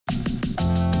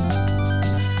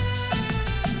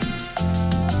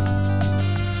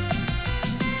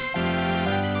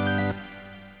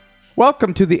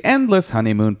Welcome to the Endless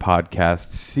Honeymoon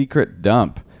Podcast Secret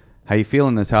Dump. How you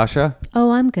feeling, Natasha? Oh,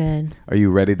 I'm good. Are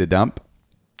you ready to dump?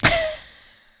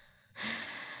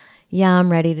 Yeah,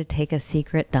 I'm ready to take a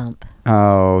secret dump.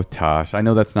 Oh, Tosh, I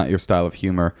know that's not your style of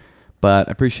humor, but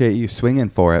I appreciate you swinging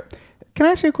for it. Can I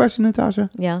ask you a question,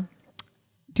 Natasha? Yeah.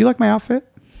 Do you like my outfit?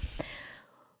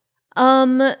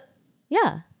 Yeah,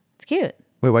 it's cute.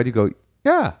 Wait, why'd you go,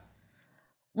 yeah?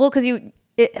 Well, because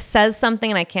it says something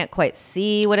and I can't quite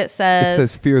see what it says. It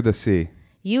says fear the sea.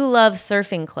 You love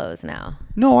surfing clothes now.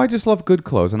 No, I just love good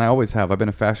clothes, and I always have. I've been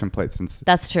a fashion plate since...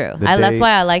 That's true. That's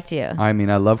why I liked you. I mean,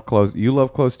 I love clothes. You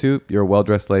love clothes too. You're a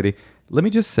well-dressed lady. Let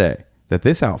me just say that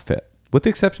this outfit, with the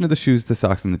exception of the shoes, the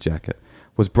socks, and the jacket,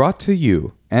 was brought to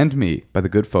you and me by the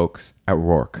good folks at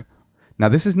Rourke. Now,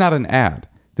 this is not an ad.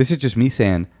 This is just me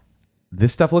saying,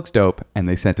 this stuff looks dope, and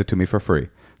they sent it to me for free.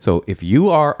 So if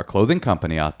you are a clothing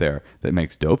company out there that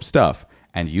makes dope stuff,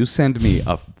 and you send me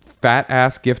a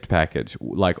fat-ass gift package,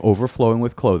 like overflowing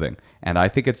with clothing, and I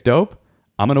think it's dope,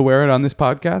 I'm going to wear it on this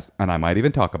podcast, and I might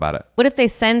even talk about it. What if they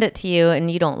send it to you and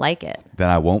you don't like it?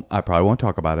 Then I probably won't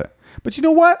talk about it. But you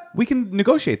know what? We can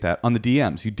negotiate that on the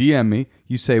DMs. You DM me,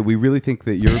 you say, we really think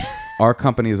that our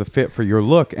company is a fit for your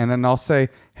look. And then I'll say,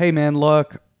 hey man,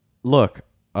 look,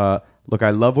 I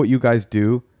love what you guys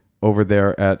do over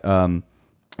there at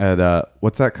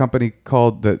what's that company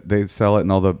called that they sell it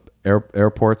in all the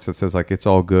airports that says like, it's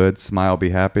all good, smile, be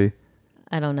happy.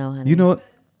 I don't know, honey. You know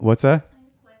what's that?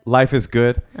 Life is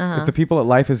Good. If the people at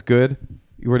Life is Good,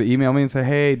 you were to email me and say,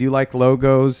 hey, do you like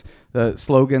logos,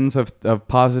 slogans of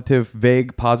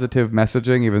vague positive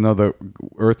messaging, even though the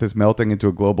earth is melting into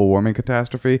a global warming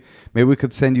catastrophe, maybe we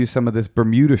could send you some of this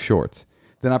Bermuda shorts.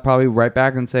 Then I'll probably write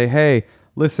back and say, hey,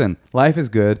 listen, life is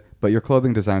good, but your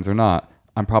clothing designs are not.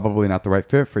 I'm probably not the right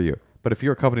fit for you. But if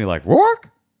you're a company like Rourke,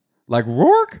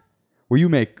 where you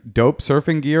make dope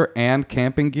surfing gear and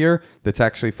camping gear that's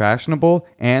actually fashionable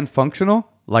and functional,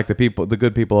 like the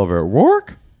good people over at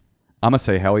Rourke, I'm going to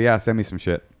say, hell yeah, send me some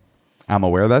shit. I'm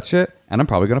aware of that shit, and I'm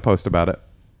probably going to post about it.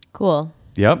 Cool.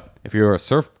 Yep. If you're a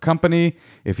surf company,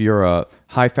 if you're a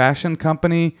high fashion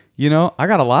company, I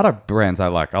got a lot of brands I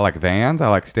like. I like Vans. I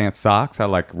like Stance Socks. I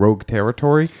like Rogue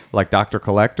Territory. I like Dr.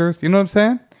 Collectors. You know what I'm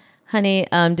saying? Honey,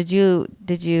 did you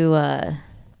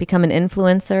become an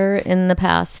influencer in the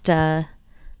past I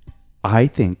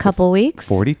think couple weeks?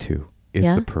 42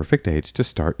 is the perfect age to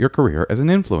start your career as an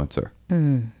influencer.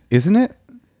 Isn't it?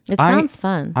 It sounds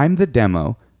fun. I'm the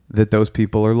demo that those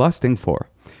people are lusting for.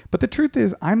 But the truth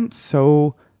is, I'm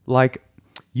so like,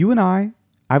 you and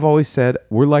I've always said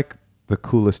we're like the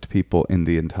coolest people in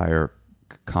the entire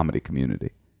comedy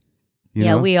community. You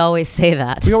know? We always say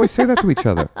that. We always say that to each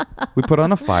other. We put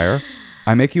on a fire.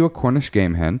 I make you a Cornish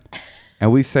game hen.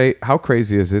 And we say, how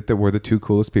crazy is it that we're the two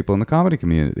coolest people in the comedy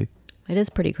community? It is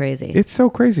pretty crazy. It's so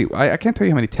crazy. I can't tell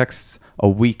you how many texts a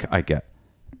week I get.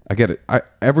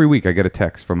 Every week I get a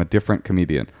text from a different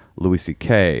comedian. Louis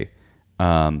C.K.,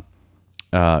 Bill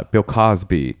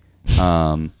Cosby,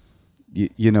 Crystalia.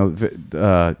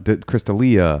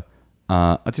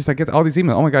 I get all these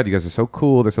emails. Oh my God, you guys are so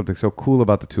cool. There's something so cool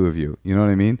about the two of you. You know what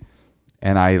I mean?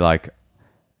 And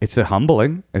it's a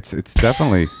humbling. It's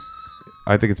definitely,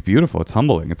 I think it's beautiful. It's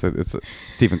humbling. It's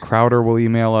Steven Crowder will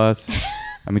email us.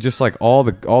 I mean, just like all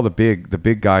the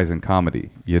big guys in comedy,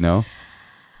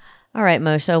 All right,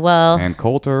 Moshe. Well, and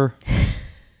Coulter.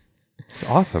 It's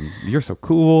awesome. You're so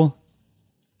cool.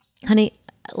 Honey,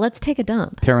 let's take a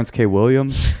dump. Terrence K.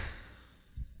 Williams.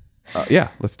 Yeah,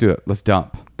 let's do it. Let's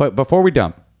dump. But before we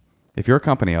dump, if you're a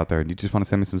company out there and you just want to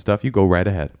send me some stuff, you go right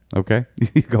ahead. Okay?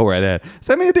 You go right ahead.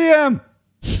 Send me a DM.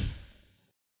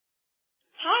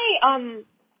 Hi,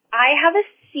 I have a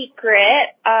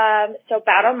secret. So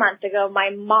about a month ago,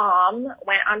 my mom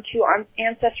went onto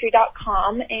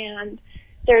Ancestry.com, and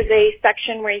there's a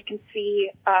section where you can see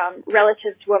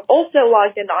relatives who have also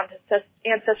logged into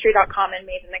Ancestry.com and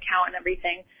made an account and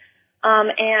everything.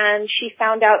 And she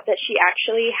found out that she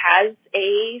actually has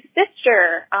a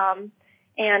sister,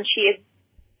 and she is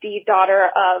the daughter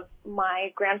of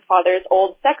my grandfather's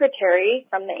old secretary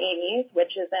from the 80s,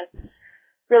 which isn't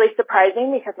really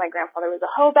surprising because my grandfather was a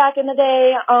hoe back in the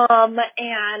day.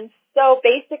 And so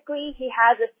basically he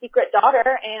has a secret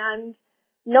daughter, and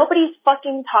nobody's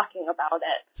fucking talking about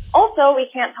it. Also, we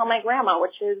can't tell my grandma,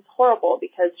 which is horrible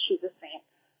because she's a saint.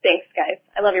 Thanks, guys.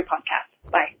 I love your podcast.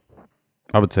 Bye.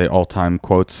 I would say all-time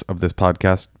quotes of this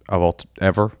podcast of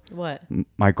ever. What?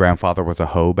 My grandfather was a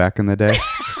hoe back in the day.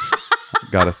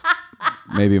 Got us.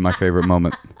 Maybe my favorite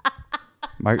moment.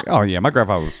 My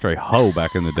grandfather was a straight hoe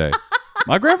back in the day.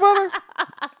 My grandfather?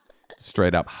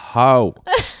 Straight up hoe.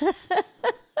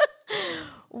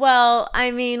 Well,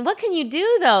 I mean, what can you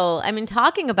do though? I mean,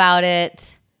 talking about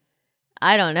it,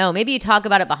 I don't know. Maybe you talk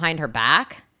about it behind her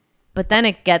back, but then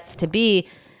it gets to be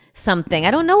something. I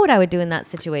don't know what I would do in that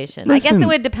situation. I guess it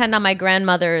would depend on my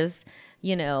grandmother's,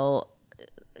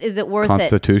 is it worth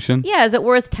Constitution? it? Yeah, is it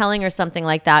worth telling her something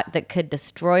like that could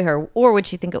destroy her? Or would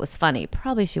she think it was funny?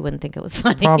 Probably she wouldn't think it was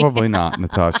funny. Probably not,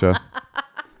 Natasha.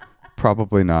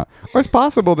 Probably not. Or it's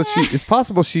possible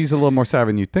she's a little more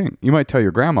savvy than you think. You might tell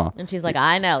your grandma. And she's like,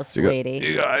 I know, sweetie.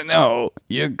 Yeah, I know.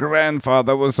 Your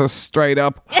grandfather was a straight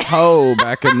up hoe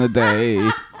back in the day.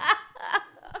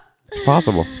 It's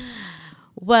possible.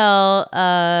 Well,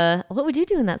 what would you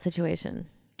do in that situation?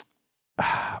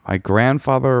 My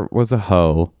grandfather was a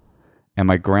hoe, and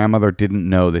my grandmother didn't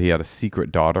know that he had a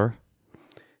secret daughter.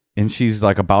 And she's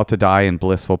like about to die in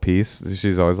blissful peace.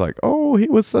 She's always like, oh, he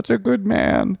was such a good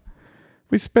man.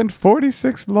 We spent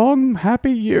 46 long,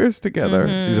 happy years together.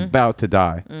 Mm-hmm. She's about to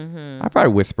die. Mm-hmm. I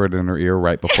probably whispered in her ear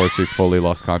right before she fully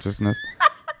lost consciousness.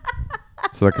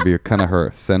 So that could be kind of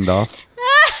her send-off.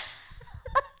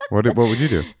 What would you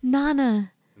do?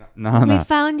 Nana. Nana. We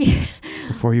found you.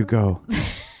 Before you go,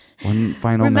 one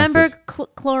final Remember message.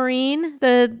 Chlorine?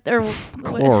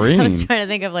 Chlorine? I was trying to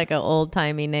think of like an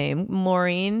old-timey name.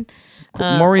 Maureen.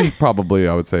 Maureen probably,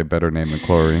 I would say, a better name than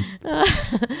Chlorine.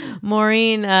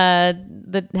 Maureen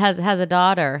has a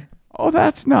daughter. Oh,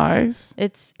 that's nice.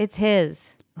 It's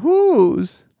his.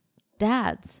 Whose?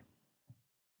 Dad's.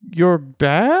 Your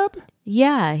dad?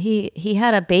 Yeah, he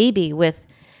had a baby with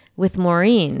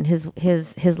Maureen,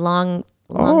 his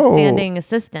long-standing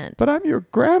assistant. But I'm your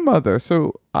grandmother,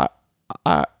 so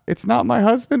it's not my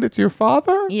husband, it's your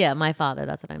father? Yeah, my father,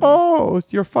 that's what I mean. Oh,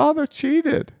 your father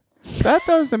cheated. That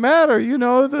doesn't matter.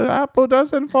 The apple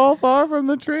doesn't fall far from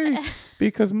the tree.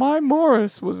 Because my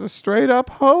Morris was a straight up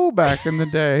hoe back in the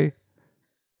day.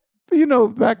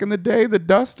 Back in the day, the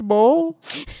Dust Bowl.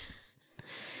 Do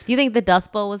you think the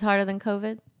Dust Bowl was harder than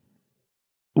COVID?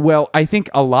 Well, I think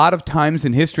a lot of times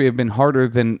in history have been harder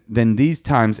than these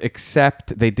times,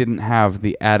 except they didn't have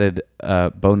the added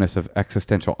bonus of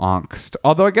existential angst.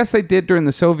 Although I guess they did during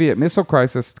the Soviet missile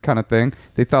crisis kind of thing.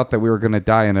 They thought that we were going to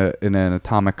die in an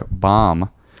atomic bomb.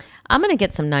 I'm going to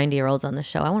get some 90-year-olds on the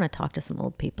show. I want to talk to some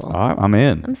old people. I'm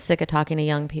in. I'm sick of talking to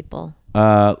young people.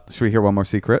 Should we hear one more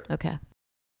secret? Okay.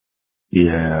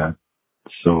 Yeah.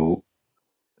 So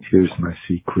here's my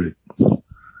secret.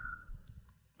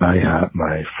 I had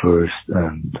my first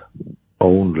and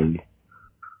only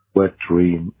wet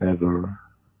dream ever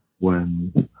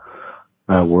when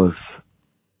I was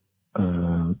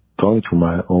going to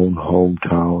my own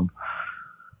hometown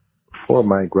for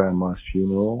my grandma's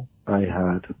funeral. I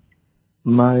had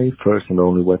my first and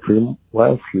only wet dream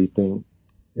while sleeping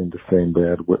in the same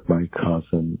bed with my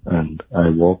cousin, and I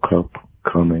woke up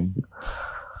coming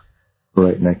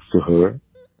right next to her,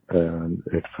 and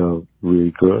it felt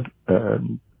really good,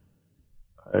 and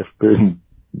I've been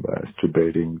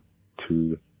masturbating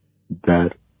to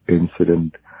that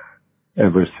incident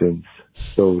ever since.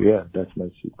 So yeah, that's my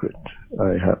secret.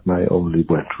 I had my only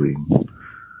wet dream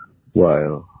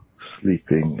while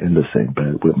sleeping in the same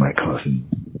bed with my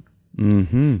cousin.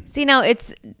 Mm-hmm. See, now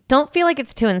don't feel like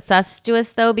it's too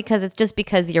incestuous though, because it's just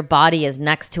because your body is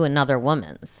next to another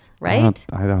woman's, right?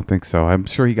 I don't think so. I'm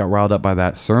sure he got riled up by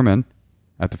that sermon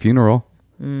at the funeral.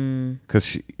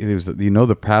 Because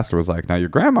the pastor was like, now your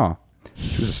grandma,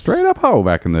 she was a straight up hoe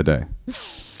back in the day.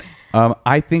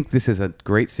 I think this is a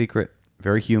great secret,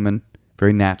 very human,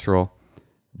 very natural,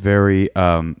 very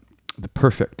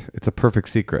perfect. It's a perfect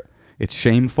secret. It's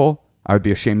shameful. I would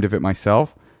be ashamed of it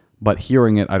myself, but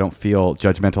hearing it, I don't feel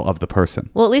judgmental of the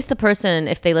person. Well, at least the person,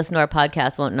 if they listen to our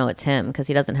podcast, won't know it's him because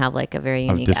he doesn't have like a very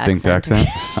unique distinct accent.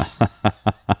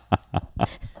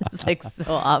 It's like so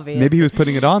obvious. Maybe he was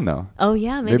putting it on though. Oh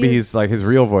yeah, maybe he's like, his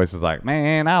real voice is like,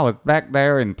 man, I was back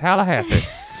there in Tallahassee,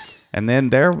 and then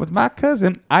there was my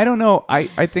cousin. I don't know.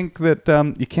 I think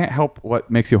that you can't help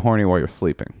what makes you horny while you're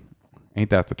sleeping. Ain't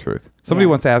that the truth? Somebody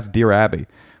once asked Dear Abby,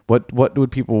 what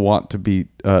would people want to be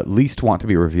least want to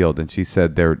be revealed, and she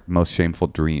said their most shameful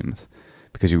dreams,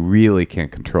 because you really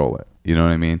can't control it. You know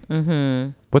what I mean?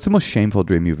 Mm-hmm. What's the most shameful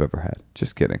dream you've ever had?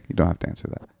 Just kidding. You don't have to answer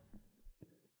that.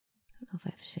 I don't know if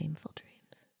I have shameful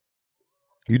dreams.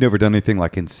 You never done anything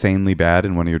like insanely bad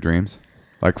in one of your dreams?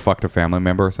 Like fucked a family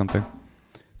member or something?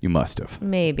 You must have.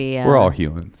 Maybe, yeah. We're all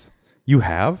humans. You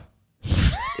have?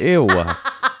 Ew.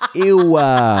 Ew.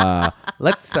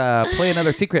 Let's play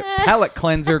another secret palate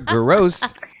cleanser. Gross.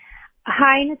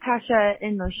 Hi, Natasha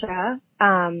and Moshe.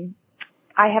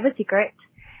 I have a secret,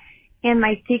 and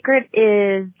my secret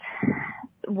is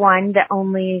one that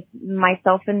only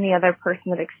myself and the other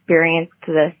person that experienced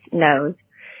this knows,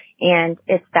 and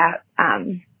it's that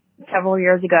several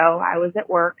years ago, I was at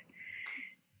work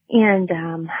and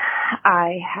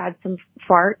I had some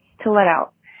farts to let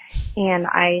out, and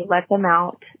I let them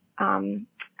out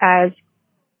as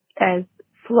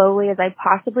slowly as I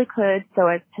possibly could so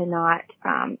as to not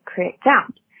create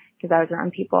sound because I was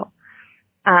around people.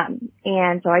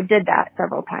 And so I did that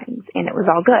several times, and it was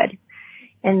all good.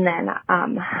 And then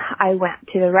I went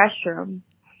to the restroom,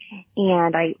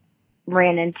 and I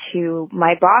ran into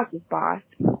my boss's boss,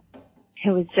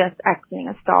 who was just exiting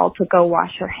a stall to go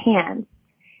wash her hands.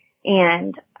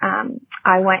 And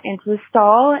I went into the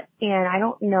stall, and I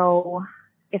don't know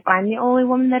if I'm the only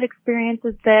woman that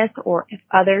experiences this or if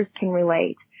others can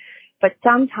relate. But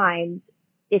sometimes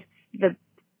if the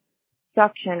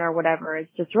suction or whatever is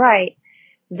just right,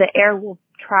 the air will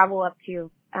travel up to your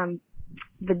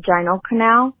vaginal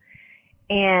canal,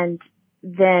 and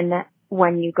then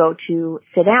when you go to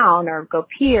sit down or go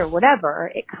pee or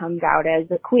whatever, it comes out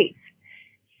as a queef.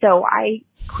 So I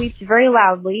queefed very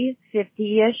loudly,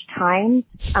 50-ish times,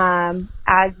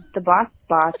 as the boss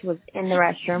was in the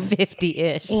restroom.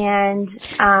 50-ish. And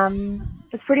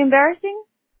it's pretty embarrassing,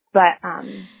 but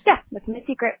yeah, that's my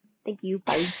secret. Thank you.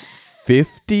 Bye.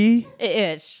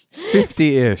 50-ish.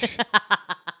 50-ish.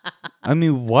 I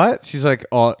mean, what? She's like,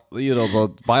 the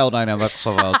biodynamics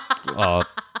of a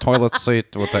toilet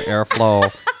seat with the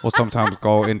airflow will sometimes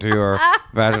go into your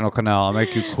vaginal canal and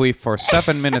make you queef for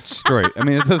 7 minutes straight. I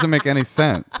mean, it doesn't make any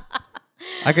sense.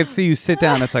 I could see you sit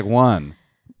down. It's like 1.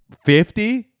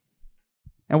 50?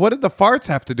 And what did the farts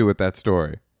have to do with that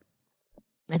story?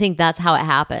 I think that's how it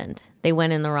happened. They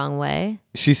went in the wrong way.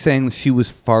 She's saying she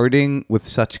was farting with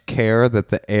such care that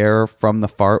the air from the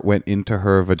fart went into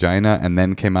her vagina and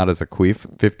then came out as a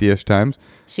queef 50-ish times.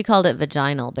 She called it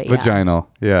vaginal, but Vaginal,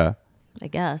 yeah. I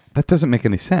guess. That doesn't make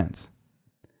any sense.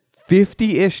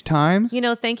 50-ish times?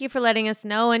 Thank you for letting us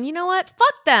know. And you know what?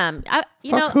 Fuck them.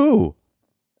 Fuck who?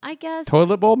 I guess.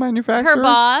 Toilet bowl manufacturers? Her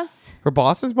boss. Her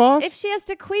boss's boss? If she has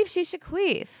to queef, she should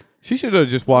queef. She should have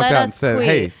just walked out and said,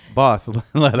 hey, boss,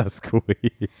 let us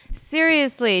queef.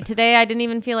 Seriously, today I didn't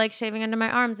even feel like shaving under my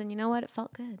arms. And you know what? It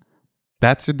felt good.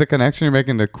 That's the connection you're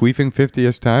making to queefing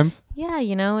 50-ish times? Yeah,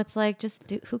 it's like,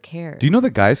 who cares? Do you know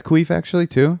the guys queef actually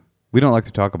too? We don't like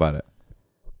to talk about it.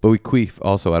 But we queef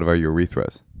also out of our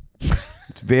urethras.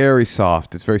 It's very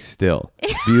soft. It's very still.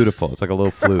 It's beautiful. It's like a little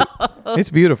flute.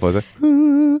 It's beautiful. It's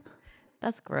like,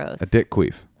 that's gross. A dick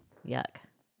queef. Yuck.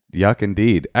 Yuck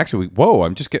indeed. Actually,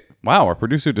 wow, our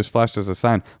producer just flashed us a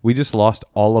sign. We just lost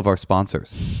all of our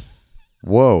sponsors.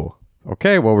 Whoa.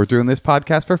 Okay, well, we're doing this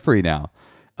podcast for free now.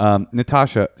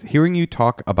 Natasha, hearing you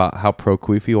talk about how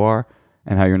pro-queef you are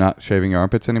and how you're not shaving your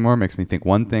armpits anymore makes me think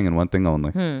one thing and one thing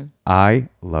only. I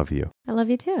love you. I love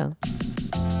you too.